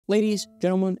Ladies,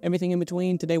 gentlemen, everything in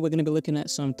between, today we're going to be looking at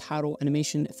some title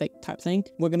animation effect type thing.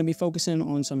 We're going to be focusing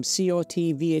on some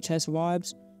CRT VHS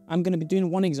vibes. I'm going to be doing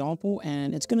one example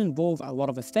and it's going to involve a lot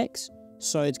of effects.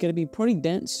 So it's going to be pretty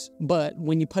dense, but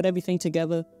when you put everything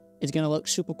together, it's going to look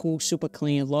super cool, super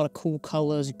clean, a lot of cool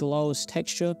colors, glows,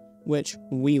 texture, which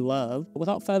we love.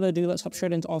 Without further ado, let's hop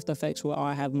straight into After Effects where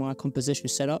I have my composition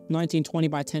set up. 1920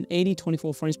 by 1080,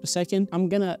 24 frames per second. I'm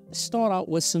gonna start out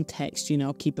with some text, you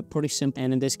know, keep it pretty simple.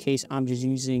 And in this case, I'm just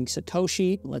using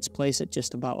Satoshi. Let's place it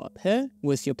just about up here.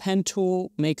 With your pen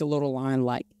tool, make a little line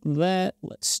like that.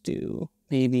 Let's do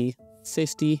maybe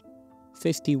 50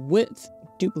 width.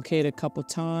 Duplicate a couple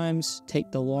times,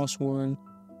 take the last one,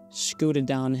 scoot it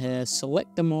down here,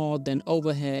 select them all, then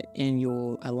over here in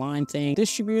your align thing,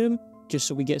 distribute them just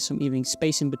so we get some even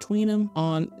space in between them.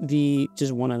 On the,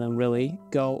 just one of them really,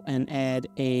 go and add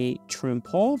a trim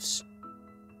pulse.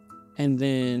 And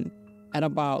then at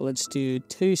about, let's do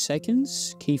 2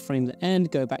 seconds, keyframe the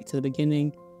end, go back to the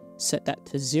beginning, set that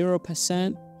to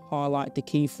 0%, highlight the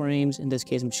keyframes. In this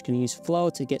case, I'm just gonna use flow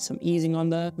to get some easing on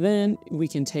there. Then we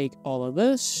can take all of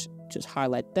this, just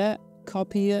highlight that,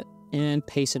 copy it, and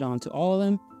paste it onto all of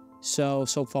them. So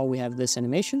far we have this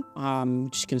animation. I'm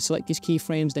just gonna select these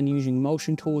keyframes, then using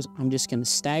motion tools, I'm just gonna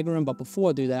stagger them. But before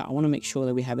I do that, I wanna make sure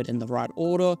that we have it in the right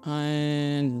order.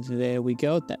 And there we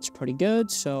go, that's pretty good.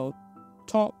 So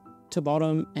top to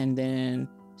bottom, and then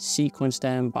sequence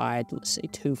them by, let's say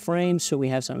 2 frames. So we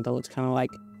have something that looks kind of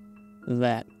like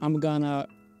that. I'm gonna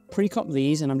pre-comp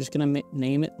these and I'm just gonna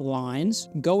name it lines.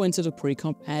 Go into the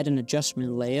pre-comp, add an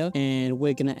adjustment layer, and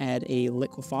we're gonna add a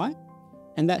liquify.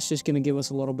 And that's just gonna give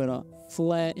us a little bit of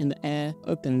flare in the air.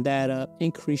 Open that up,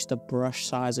 increase the brush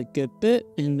size a good bit,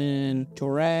 and then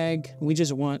drag. We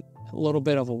just want a little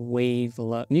bit of a wave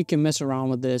look. You can mess around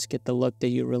with this, get the look that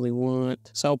you really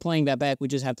want. So playing that back, we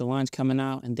just have the lines coming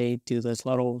out and they do this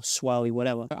little swirly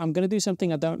whatever. I'm gonna do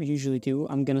something I don't usually do.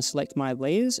 I'm gonna select my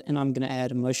layers and I'm gonna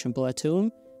add a motion blur to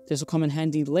them. This will come in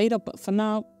handy later, but for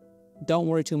now, don't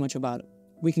worry too much about it.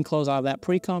 We can close out of that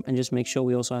pre-comp and just make sure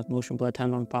we also have motion blur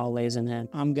turned on power layers in here.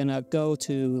 I'm gonna go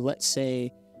to, let's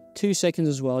say, 2 seconds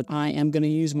as well. I am gonna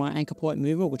use my anchor point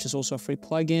mover, which is also a free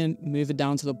plugin. Move it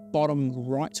down to the bottom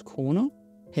right corner,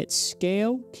 hit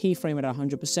scale, keyframe at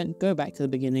 100%, go back to the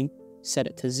beginning, set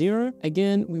it to 0.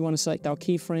 Again, we wanna select our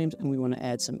keyframes and we wanna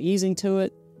add some easing to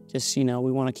it. Just, you know,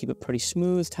 we want to keep it pretty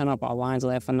smooth, turn up our lines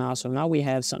layer for now. So now we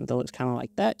have something that looks kind of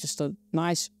like that. Just a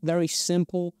nice, very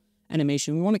simple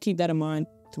animation. We want to keep that in mind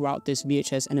throughout this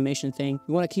VHS animation thing.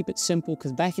 We want to keep it simple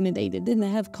because back in the day, they didn't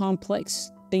have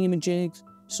complex thingamajigs.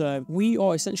 So we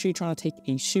are essentially trying to take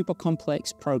a super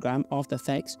complex program, After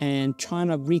Effects, and trying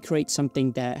to recreate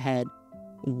something that had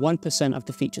 1% of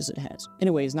the features it has.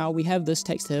 Anyways, now we have this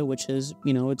text here, which is,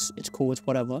 you know, it's cool, it's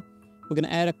whatever. We're going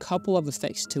to add a couple of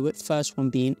effects to it. First one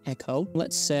being echo.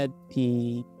 Let's set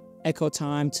the echo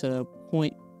time to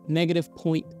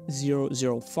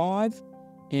 -0.005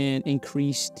 and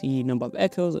increase the number of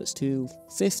echoes. Let's do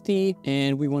 50.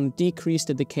 And we want to decrease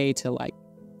the decay to like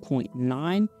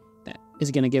 0.9. That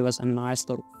is going to give us a nice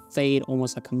little fade,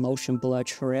 almost like a motion blur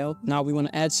trail. Now we want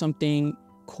to add something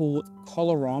called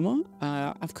colorama.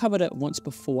 I've covered it once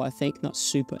before, I think, not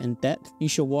super in depth. You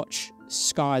should watch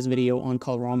Sky's video on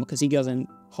colorama because he goes in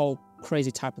whole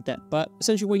crazy type of depth. But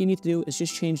essentially what you need to do is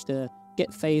just change the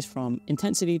get phase from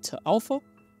intensity to alpha,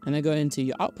 and then go into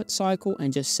your output cycle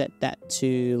and just set that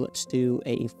to, let's do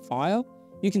a file.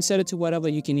 You can set it to whatever.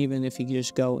 You can even, if you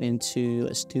just go into,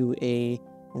 let's do a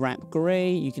ramp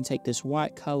gray, you can take this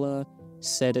white color,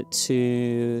 set it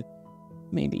to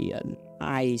maybe a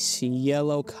nice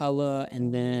yellow color,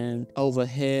 and then over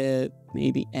here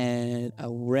maybe add a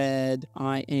red.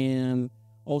 I am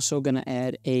also gonna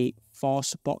add a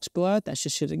fast box blur. That's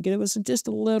just to give us just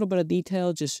a little bit of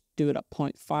detail. Just do it at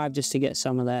 0.5 just to get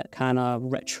some of that kind of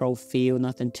retro feel,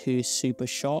 nothing too super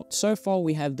sharp. So far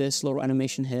we have this little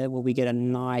animation here where we get a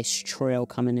nice trail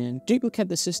coming in. Duplicate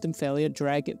the system failure,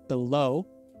 drag it below,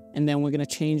 and then we're gonna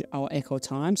change our echo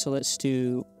time. So let's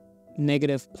do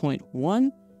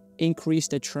 -0.1. Increase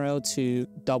the trail to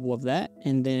double of that,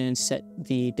 and then set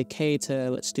the decay to,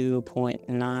 let's do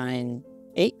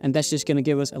 0.98. And that's just going to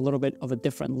give us a little bit of a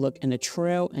different look in the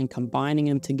trail, and combining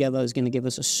them together is going to give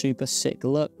us a super sick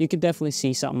look. You can definitely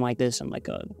see something like this in like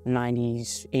a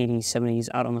 90s, 80s, 70s,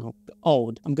 I don't know,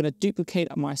 old. I'm going to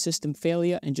duplicate my system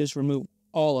failure and just remove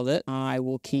all of it. I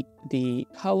will keep the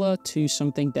color to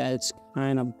something that's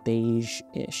kind of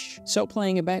beige-ish. So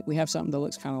playing it back, we have something that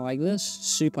looks kind of like this.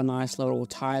 Super nice little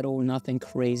title, nothing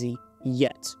crazy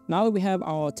yet. Now that we have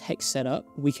our text set up,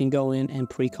 we can go in and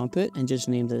pre-comp it and just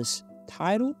name this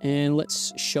title, and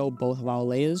let's show both of our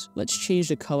layers. Let's change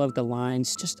the color of the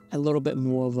lines, just a little bit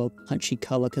more of a punchy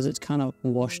color because it's kind of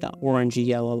washed out orangey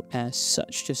yellow as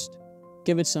such. Just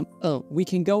give it some, we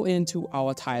can go into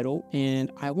our title,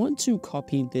 and I want to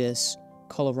copy this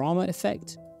colorama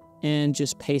effect and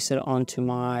just paste it onto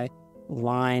my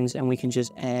lines, and we can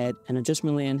just add an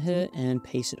adjustment layer in here and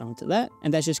paste it onto that,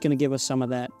 and that's just going to give us some of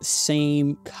that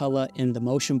same color in the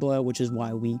motion blur, which is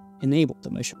why we enabled the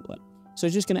motion blur. So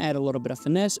it's just going to add a little bit of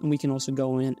finesse, and we can also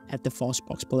go in at the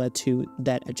Softbox blur to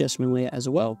that adjustment layer as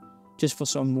well, just for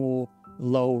some more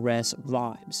low res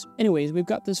vibes. Anyways, we've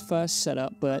got this first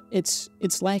setup, but it's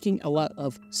lacking a lot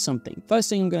of something. First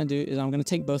thing I'm going to do is I'm going to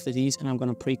take both of these and I'm going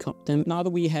to pre-comp them. Now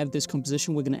that we have this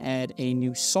composition, we're going to add a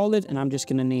new solid, and I'm just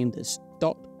going to name this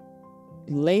dot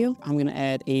layer. I'm going to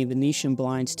add a Venetian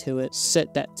blinds to it,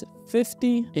 set that to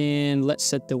 50, and let's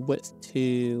set the width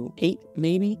to 8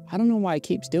 maybe. I don't know why it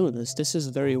keeps doing this. This is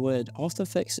very weird. After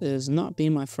Effects is not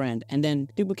being my friend. And then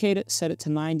duplicate it, set it to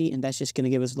 90, and that's just going to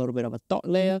give us a little bit of a dot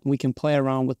layer. We can play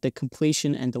around with the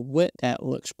completion and the width. That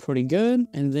looks pretty good.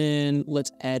 And then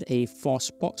let's add a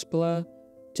Softbox blur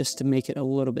just to make it a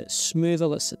little bit smoother.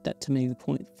 Let's set that to maybe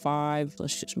 0.5.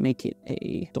 Let's just make it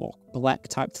a dark black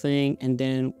type thing, and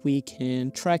then we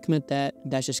can track commit that.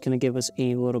 That's just going to give us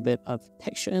a little bit of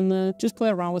texture in there. Just play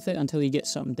around with it until you get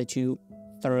something that you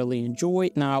thoroughly enjoy.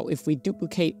 Now, if we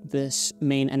duplicate this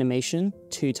main animation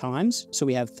 2 times, so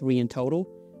we have 3 in total,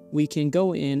 we can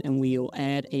go in and we'll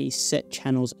add a set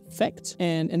channels effect.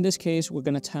 And in this case, we're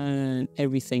going to turn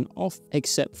everything off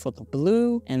except for the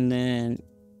blue, and then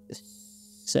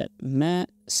set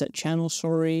channel,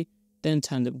 sorry, then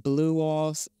turn the blue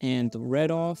off and the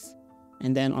red off,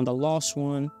 and then on the last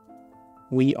one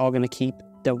we are going to keep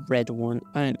the red one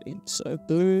only. So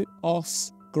blue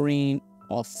off, green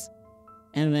off,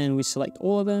 and then we select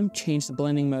all of them, change the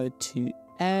blending mode to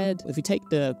add. If we take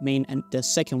the main and the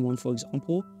second one, for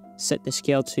example, set the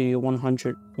scale to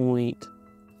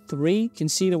 100.3, you can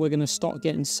see that we're going to start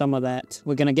getting some of that.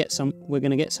 We're going to get some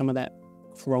of that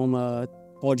chroma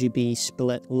RGB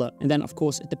split look. And then of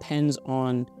course it depends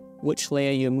on which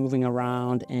layer you're moving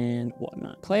around and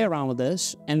whatnot. Play around with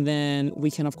this, and then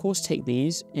we can of course take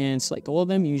these and select all of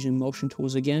them using motion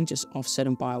tools again, just offset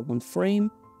them by 1 frame,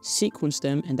 sequence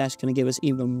them, and that's going to give us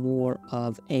even more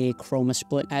of a chroma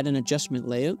split. Add an adjustment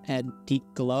layer, add deep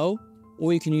glow,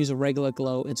 or you can use a regular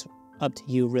glow. It's up to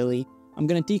you really. I'm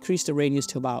going to decrease the radius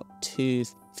to about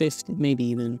 250, maybe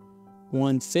even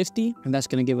 150, and that's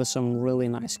going to give us some really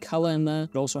nice color in there.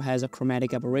 It also has a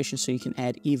chromatic aberration, so you can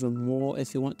add even more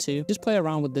if you want to. Just play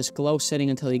around with this glow setting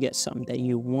until you get something that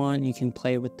you want. You can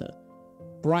play with the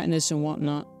brightness and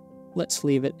whatnot. Let's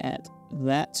leave it at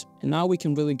that. And now we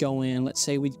can really go in. Let's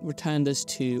say we return this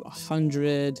to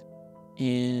 100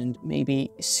 and maybe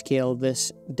scale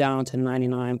this down to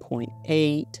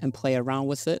 99.8 and play around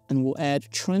with it. And we'll add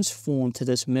transform to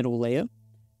this middle layer.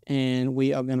 And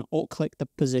we are going to alt click the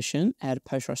position, add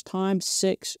post-rush time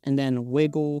 6, and then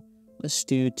wiggle. Let's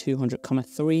do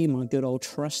 200.3, my good old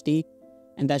trusty.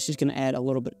 And that's just going to add a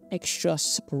little bit extra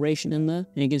separation in there.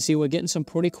 And you can see we're getting some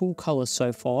pretty cool colors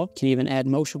so far. Can even add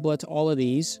motion blur to all of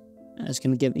these. And it's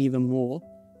going to give even more.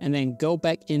 And then go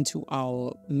back into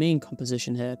our main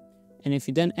composition here. And if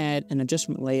you then add an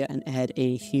adjustment layer and add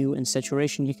a hue and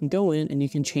saturation, you can go in and you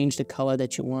can change the color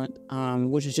that you want,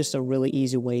 which is just a really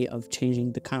easy way of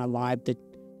changing the kind of vibe that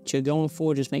you're going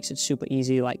for. Just makes it super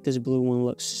easy. Like this blue one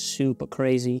looks super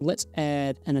crazy. Let's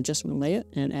add an adjustment layer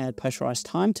and add posterized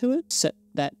time to it. Set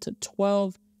that to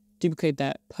 12, duplicate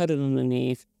that, put it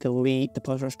underneath, delete the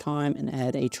posterized time and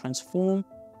add a transform.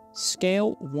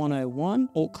 Scale 101,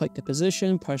 alt click the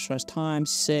position, posterized time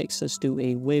 6, let's do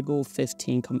a wiggle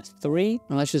 15.3.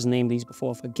 Now let's just name these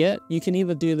before I forget. You can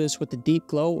either do this with the deep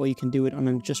glow or you can do it on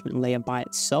an adjustment layer by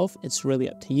itself. It's really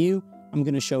up to you. I'm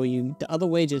going to show you the other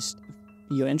way, just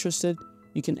if you're interested.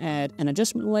 You can add an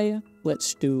adjustment layer.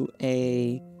 Let's do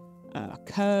a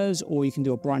curves, or you can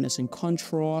do a brightness and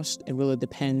contrast. It really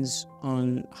depends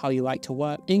on how you like to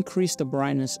work. Increase the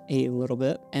brightness a little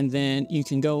bit, and then you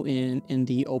can go in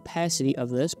the opacity of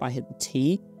this by hitting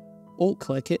T, alt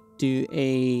click it, do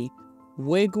a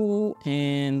wiggle,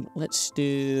 and let's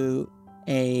do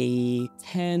a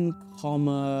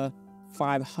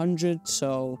 10,500,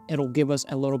 so it'll give us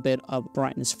a little bit of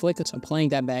brightness flicker. So I'm playing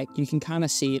that back. You can kind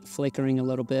of see it flickering a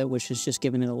little bit, which is just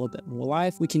giving it a little bit more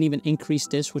life. We can even increase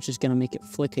this, which is going to make it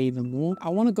flicker even more. I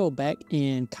want to go back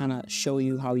and kind of show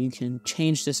you how you can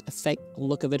change this effect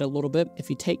look of it a little bit. If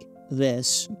you take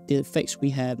this, the effects we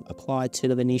have applied to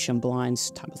the Venetian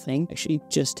blinds type of thing, actually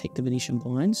just take the Venetian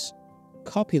blinds,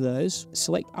 copy those,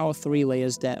 select our 3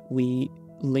 layers that we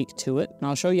link to it, and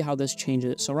I'll show you how this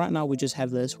changes it. So right now we just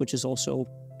have this, which is also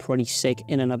pretty sick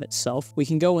in and of itself. We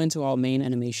can go into our main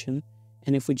animation,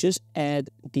 and if we just add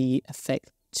the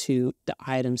effect to the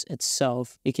items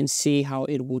itself, you can see how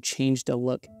it will change the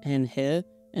look in here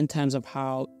in terms of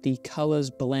how the colors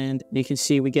blend. You can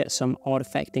see we get some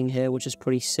artifacting here, which is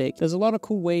pretty sick. There's a lot of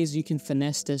cool ways you can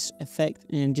finesse this effect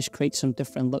and just create some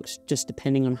different looks just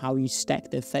depending on how you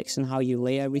stack the effects and how you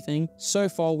lay everything. So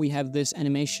far we have this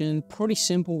animation pretty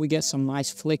simple. We get some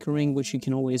nice flickering, which you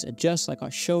can always adjust like I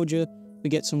showed you. We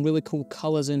get some really cool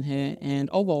colors in here, and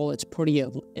overall it's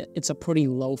a pretty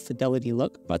low fidelity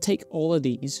look. If I take all of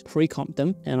these, pre-comp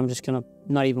them, and I'm just gonna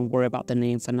not even worry about the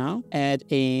name for now. Add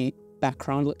a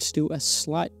background. Let's do a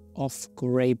slight off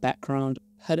gray background,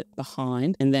 put it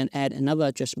behind, and then add another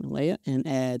adjustment layer and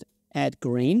add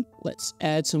green. Let's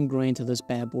add some green to this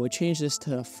bad boy. Change this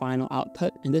to a final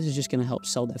output, and this is just going to help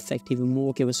sell the effect even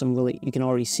more. Give us some really, you can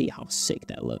already see how sick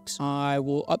that looks. I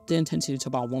will up the intensity to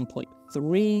about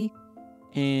 1.3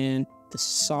 and the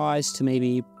size to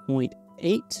maybe 0.8.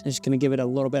 I'm just going to give it a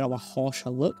little bit of a harsher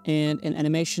look. And in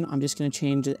animation, I'm just going to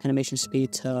change the animation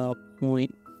speed to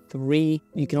 0.3.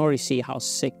 You can already see how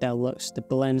sick that looks. The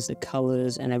blends, the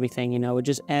colors, and everything, you know, it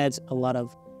just adds a lot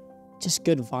of just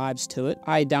good vibes to it.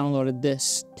 I downloaded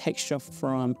this texture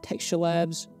from Texture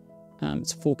Labs.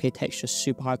 It's a 4K texture,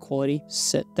 super high quality.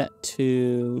 Set that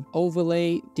to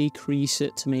overlay, decrease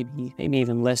it to maybe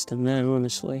even less than that,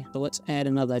 honestly. So let's add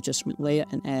another adjustment layer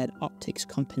and add optics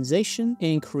compensation.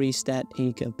 Increase that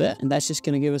ink a bit, and that's just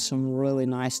gonna give us some really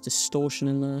nice distortion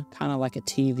in there, kind of like a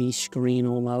TV screen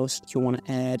almost. You want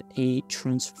to add a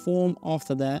transform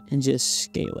after that and just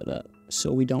scale it up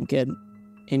so we don't get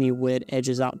any weird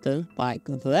edges out there like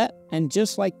that. And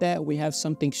just like that, we have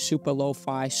something super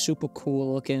lo-fi, super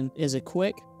cool looking. Is it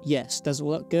quick? Yes. Does it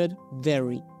look good?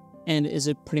 Very. And is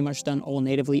it pretty much done all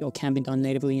natively or can be done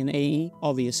natively in AE?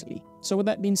 Obviously. So with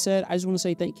that being said, I just want to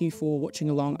say thank you for watching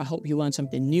along. I hope you learned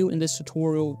something new in this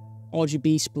tutorial.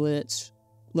 RGB splits,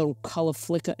 little color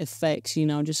flicker effects, you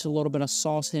know, just a little bit of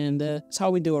sauce here and there. That's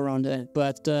how we do around here.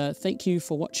 But thank you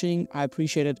for watching. I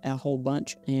appreciate it a whole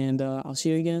bunch, and I'll see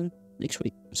you again next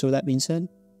week. So with that being said,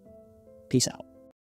 peace out.